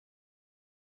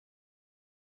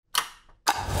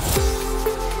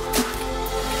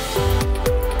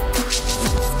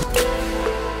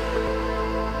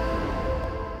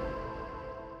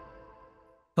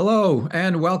Hello,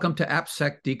 and welcome to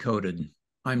AppSec Decoded.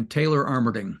 I'm Taylor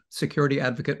Armerding, security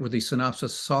advocate with the Synopsys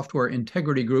Software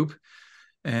Integrity Group,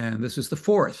 and this is the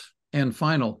fourth and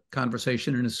final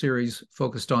conversation in a series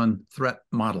focused on threat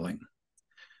modeling.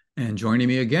 And joining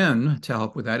me again to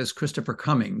help with that is Christopher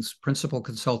Cummings, principal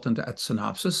consultant at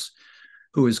Synopsys,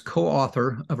 who is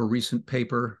co-author of a recent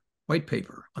white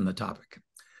paper on the topic.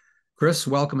 Chris,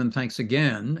 welcome and thanks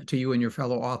again to you and your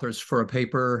fellow authors for a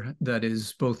paper that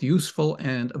is both useful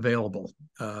and available.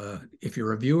 If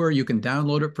you're a viewer, you can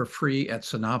download it for free at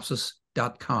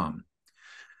synopsys.com.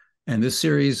 And this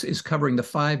series is covering the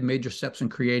 5 major steps in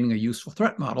creating a useful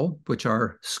threat model, which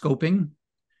are scoping,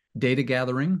 data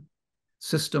gathering,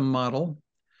 system model,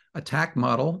 attack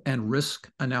model, and risk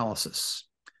analysis.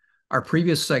 Our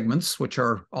previous segments, which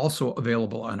are also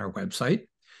available on our website,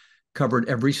 covered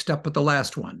every step but the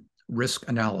last one, risk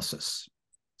analysis.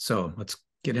 So let's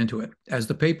get into it. As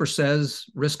the paper says,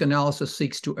 risk analysis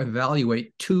seeks to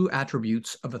evaluate 2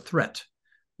 attributes of a threat,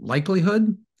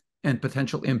 likelihood and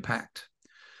potential impact.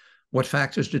 What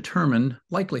factors determine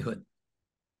likelihood?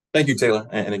 Thank you, Taylor.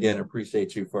 And again,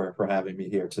 appreciate you for having me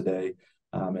here today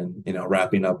and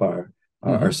wrapping up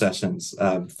our sessions.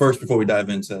 First, before we dive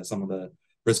into some of the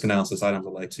risk analysis items,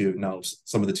 I'd like to acknowledge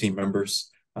some of the team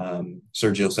members,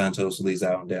 Sergio Santos, Lee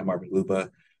Zhao, and Dan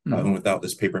Marvin-Lupa, and without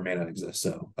this paper may not exist.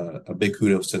 So a big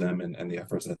kudos to them and the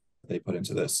efforts that they put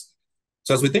into this.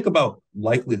 So as we think about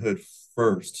likelihood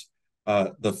first,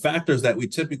 the factors that we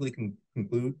typically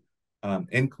include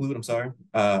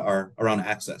are around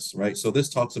access, right? So this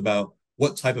talks about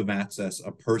what type of access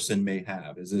a person may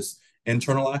have. Is this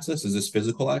internal access? Is this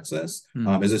physical access?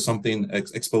 Is this something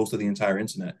exposed to the entire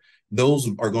internet? Those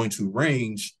are going to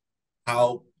range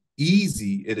how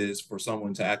easy it is for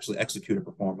someone to actually execute or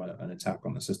perform an attack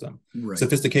on the system. Right.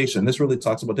 Sophistication, this really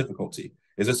talks about difficulty.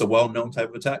 Is this a well-known type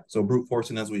of attack? So brute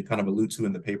forcing, as we kind of allude to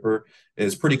in the paper,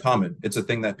 is pretty common. It's a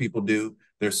thing that people do.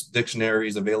 There's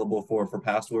dictionaries available for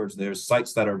passwords. There's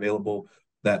sites that are available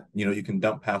that you can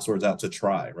dump passwords out to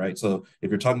try, right? So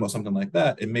if you're talking about something like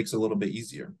that, it makes it a little bit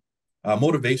easier.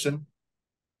 Motivation,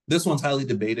 this one's highly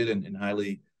debated and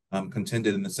highly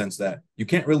contended in the sense that you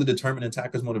can't really determine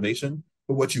attacker's motivation.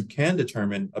 But what you can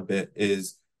determine a bit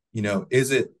is,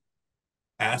 is it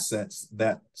assets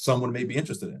that someone may be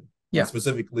interested in? Yeah.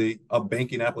 Specifically, a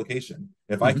banking application.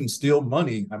 If I can steal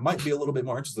money, I might be a little bit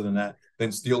more interested in that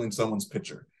than stealing someone's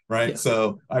picture, right? Yeah.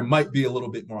 So I might be a little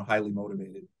bit more highly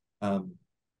motivated.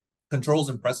 Controls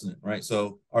and precedent, right?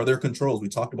 So are there controls we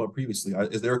talked about previously?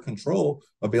 Is there a control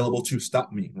available to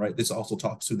stop me, right? This also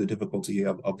talks to the difficulty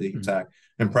of the attack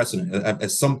and precedent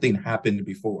as something happened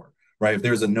before. Right, if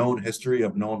there's a known history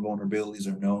of known vulnerabilities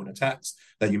or known attacks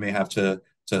that you may have to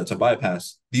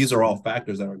bypass, these are all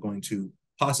factors that are going to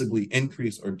possibly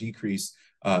increase or decrease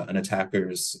an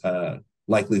attacker's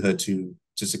likelihood to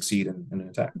succeed in an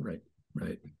attack.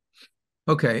 Right.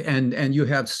 Okay, and you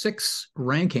have 6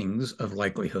 rankings of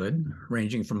likelihood,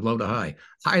 ranging from low to high,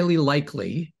 highly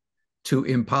likely to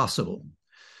impossible.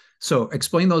 So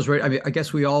explain those, right? I mean, I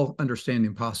guess we all understand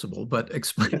impossible, but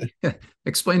explain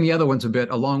the other ones a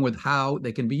bit, along with how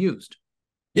they can be used.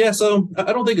 Yeah, so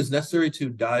I don't think it's necessary to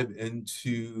dive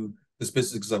into the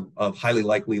specifics of highly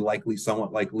likely,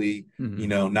 somewhat likely,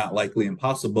 not likely,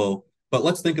 impossible. But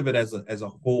let's think of it as a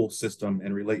whole system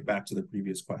and relate back to the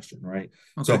previous question, right?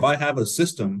 Okay. So if I have a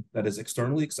system that is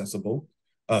externally accessible,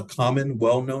 a common,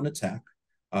 well-known attack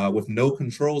with no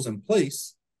controls in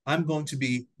place, I'm going to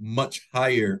be much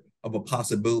higher of a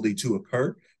possibility to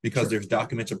occur because there's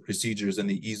documented procedures and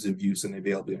the ease of use and the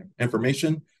availability of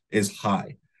information is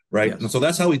high, right? Yes. And so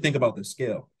that's how we think about the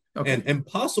scale. Okay. And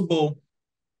impossible,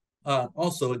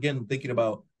 also, again, thinking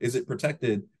about, is it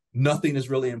protected? Nothing is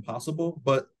really impossible,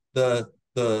 but the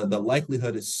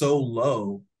likelihood is so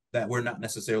low that we're not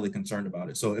necessarily concerned about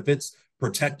it. So if it's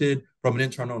protected from an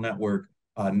internal network,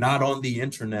 not on the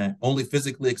internet, only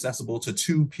physically accessible to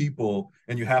 2 people,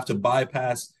 and you have to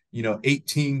bypass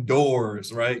 18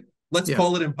 doors, right? Let's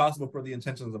call it impossible for the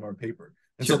intentions of our paper.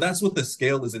 And so that's what the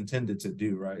scale is intended to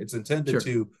do, right? It's intended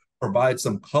to provide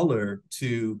some color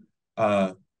to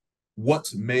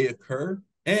what may occur.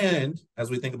 And as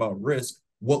we think about risk,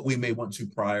 what we may want to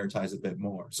prioritize a bit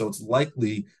more. So it's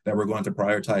likely that we're going to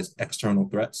prioritize external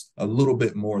threats a little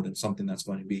bit more than something that's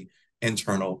going to be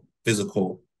internal,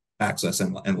 physical access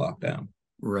and lockdown.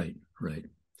 Right.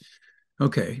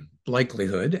 Okay,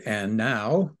 likelihood. And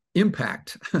now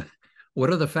impact. What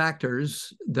are the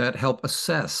factors that help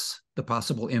assess the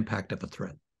possible impact of a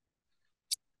threat?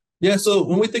 Yeah, so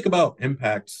when we think about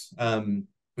impact,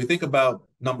 we think about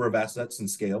number of assets and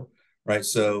scale, right?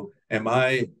 So am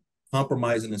I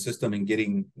compromising the system and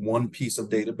getting one piece of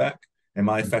data back? Am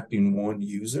I affecting one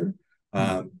user?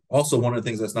 Also, one of the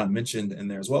things that's not mentioned in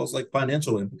there as well is like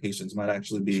financial implications might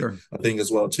actually be a thing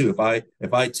as well too.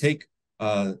 If I take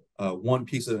one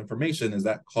piece of information, does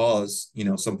that cause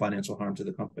some financial harm to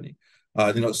the company?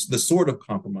 The sort of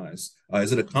compromise.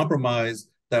 Is it a compromise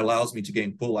that allows me to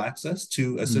gain full access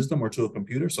to a system or to a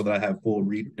computer so that I have full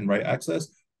read and write access?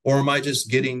 Or am I just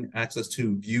getting access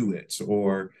to view it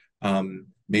or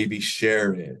maybe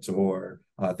share it or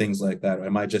things like that? Or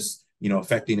am I just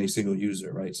affecting a single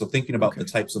user, right? So thinking about the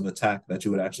types of attack that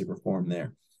you would actually perform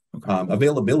there.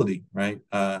 Availability, right?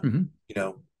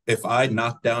 If I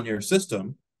knock down your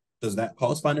system, does that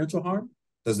cause financial harm?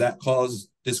 Does that cause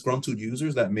disgruntled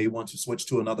users that may want to switch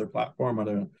to another platform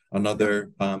or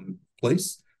another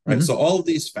place, right? So all of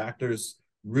these factors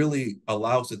really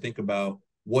allow us to think about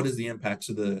what is the impact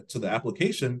to the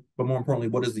application, but more importantly,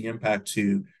 what is the impact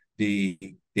to the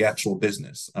actual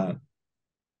business?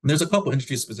 There's a couple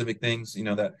industry-specific things,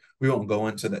 that we won't go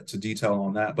into to detail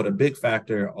on that, but a big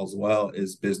factor as well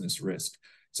is business risk.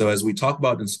 So as we talk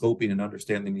about in scoping and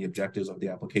understanding the objectives of the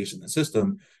application and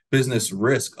system, business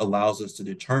risk allows us to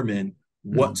determine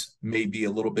what may be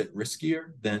a little bit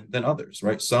riskier than others,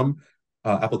 right? Some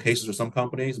applications or some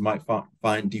companies might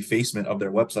find defacement of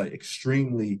their website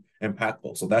extremely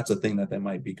impactful. So that's a thing that they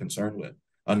might be concerned with.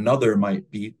 Another might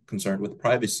be concerned with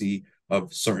privacy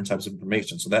of certain types of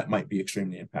information. So that might be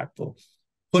extremely impactful.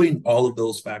 Putting all of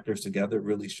those factors together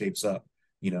really shapes up,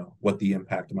 what the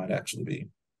impact might actually be.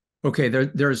 Okay,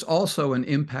 there's also an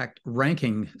impact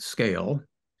ranking scale.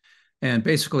 And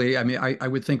basically, I mean, I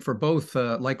would think for both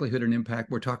likelihood and impact,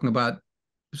 we're talking about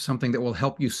something that will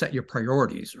help you set your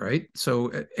priorities, right?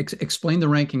 So explain the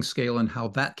ranking scale and how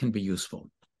that can be useful.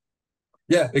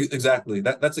 Yeah, exactly.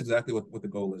 That's exactly what the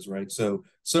goal is, right? So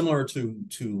similar to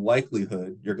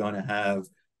likelihood, you're going to have,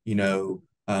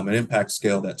 an impact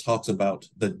scale that talks about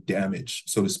the damage,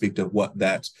 so to speak, of what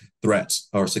that threat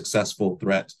or successful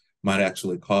threat might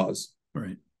actually cause.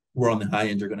 Right. Where on the high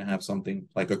end, you're going to have something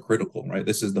like a critical, right?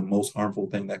 This is the most harmful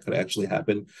thing that could actually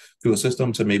happen to a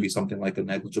system, to maybe something like a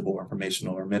negligible,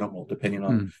 informational, or minimal, depending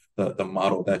on the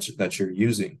model that you're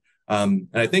using. And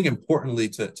I think importantly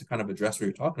to kind of address what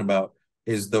you're talking about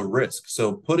is the risk.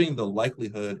 So putting the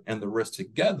likelihood and the risk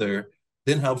together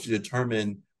then helps you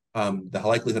determine the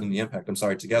likelihood and the impact,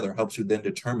 together helps you then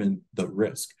determine the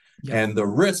risk. And the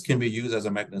risk can be used as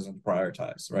a mechanism to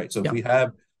prioritize, right? So if we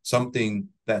have something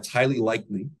that's highly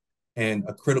likely and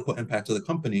a critical impact to the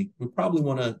company, we probably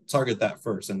want to target that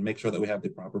first and make sure that we have the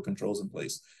proper controls in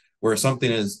place. Where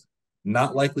something is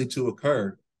not likely to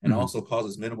occur and also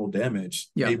causes minimal damage,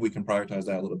 maybe we can prioritize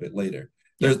that a little bit later.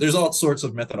 There's all sorts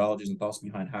of methodologies and thoughts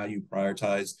behind how you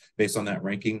prioritize based on that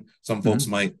ranking. Some folks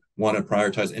might want to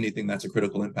prioritize anything that's a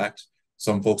critical impact.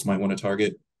 Some folks might want to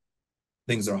target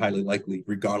things that are highly likely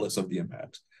regardless of the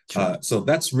impact. So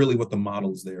that's really what the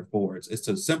model is there for. It's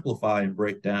to simplify and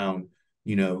break down,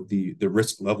 the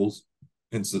risk levels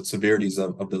and severities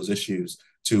of those issues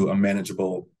to a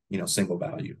manageable, single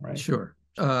value, right? Sure.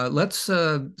 Let's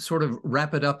sort of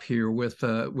wrap it up here with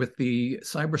the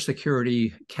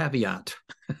cybersecurity caveat,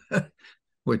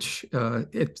 which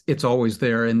it's always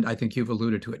there, and I think you've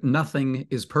alluded to it. Nothing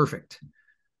is perfect,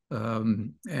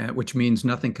 which means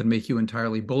nothing can make you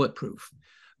entirely bulletproof.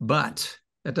 But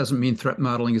that doesn't mean threat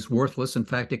modeling is worthless. In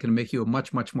fact, it can make you a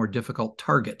much, much more difficult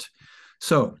target.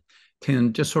 So,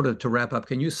 just sort of to wrap up,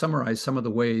 can you summarize some of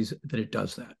the ways that it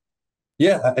does that?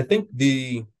 Yeah, I think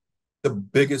the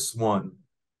biggest one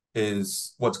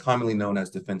is what's commonly known as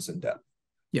defense in depth.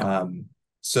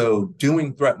 So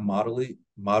doing threat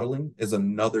modeling is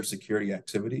another security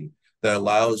activity that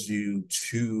allows you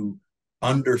to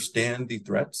understand the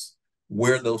threats,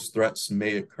 where those threats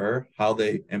may occur, how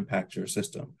they impact your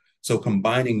system. So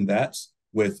combining that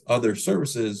with other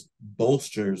services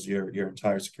bolsters your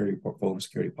entire security portfolio and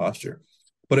security posture.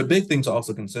 But a big thing to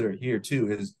also consider here too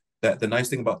is that the nice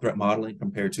thing about threat modeling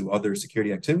compared to other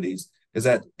security activities is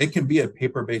that it can be a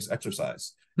paper-based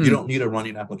exercise. You don't need a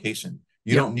running application.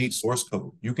 You don't need source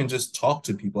code. You can just talk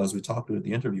to people as we talked to at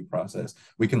the interview process.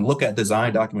 We can look at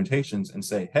design documentations and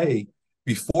say, hey,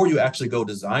 before you actually go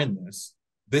design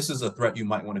this is a threat you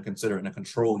might want to consider and a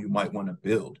control you might want to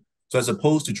build. So as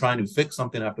opposed to trying to fix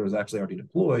something after it's actually already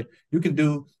deployed, you can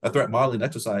do a threat modeling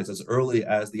exercise as early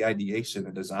as the ideation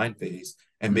and design phase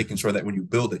and making sure that when you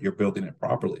build it, you're building it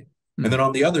properly. And then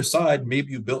on the other side,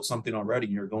 maybe you built something already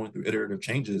and you're going through iterative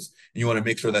changes and you want to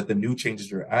make sure that the new changes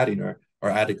you're adding are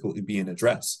adequately being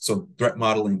addressed. So threat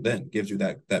modeling then gives you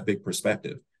that big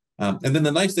perspective. And then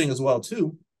the nice thing as well,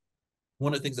 too,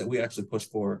 one of the things that we actually push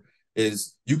for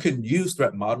is you can use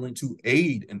threat modeling to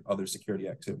aid in other security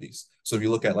activities. So if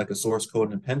you look at like a source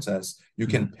code and a pen test, you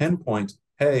can pinpoint,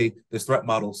 hey, this threat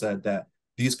model said that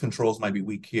these controls might be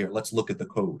weak here. Let's look at the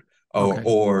code.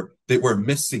 Or that we're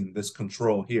missing this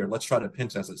control here. Let's try to pen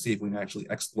test it, see if we can actually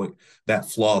exploit that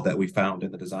flaw that we found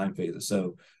in the design phases.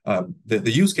 So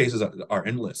the use cases are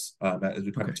endless, as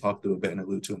we kind of talked through a bit and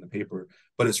allude to in the paper.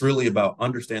 But it's really about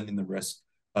understanding the risk,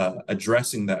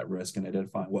 addressing that risk, and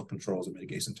identifying what controls and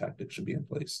mitigation tactics should be in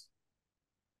place.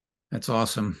 That's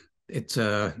awesome. It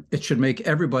should make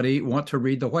everybody want to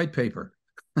read the white paper.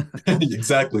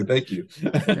 Exactly. Thank you.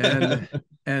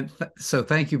 So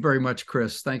thank you very much,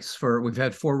 Chris. We've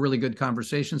had 4 really good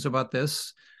conversations about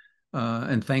this.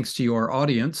 And thanks to your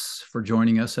audience for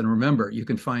joining us. And remember, you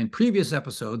can find previous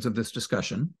episodes of this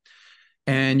discussion,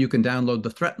 and you can download the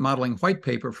threat modeling white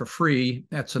paper for free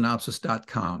at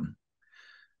Synopsys.com.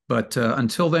 But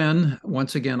until then,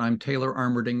 once again, I'm Taylor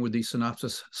Armerding with the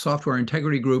Synopsys Software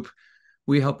Integrity Group.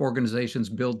 We help organizations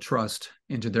build trust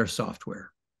into their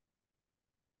software.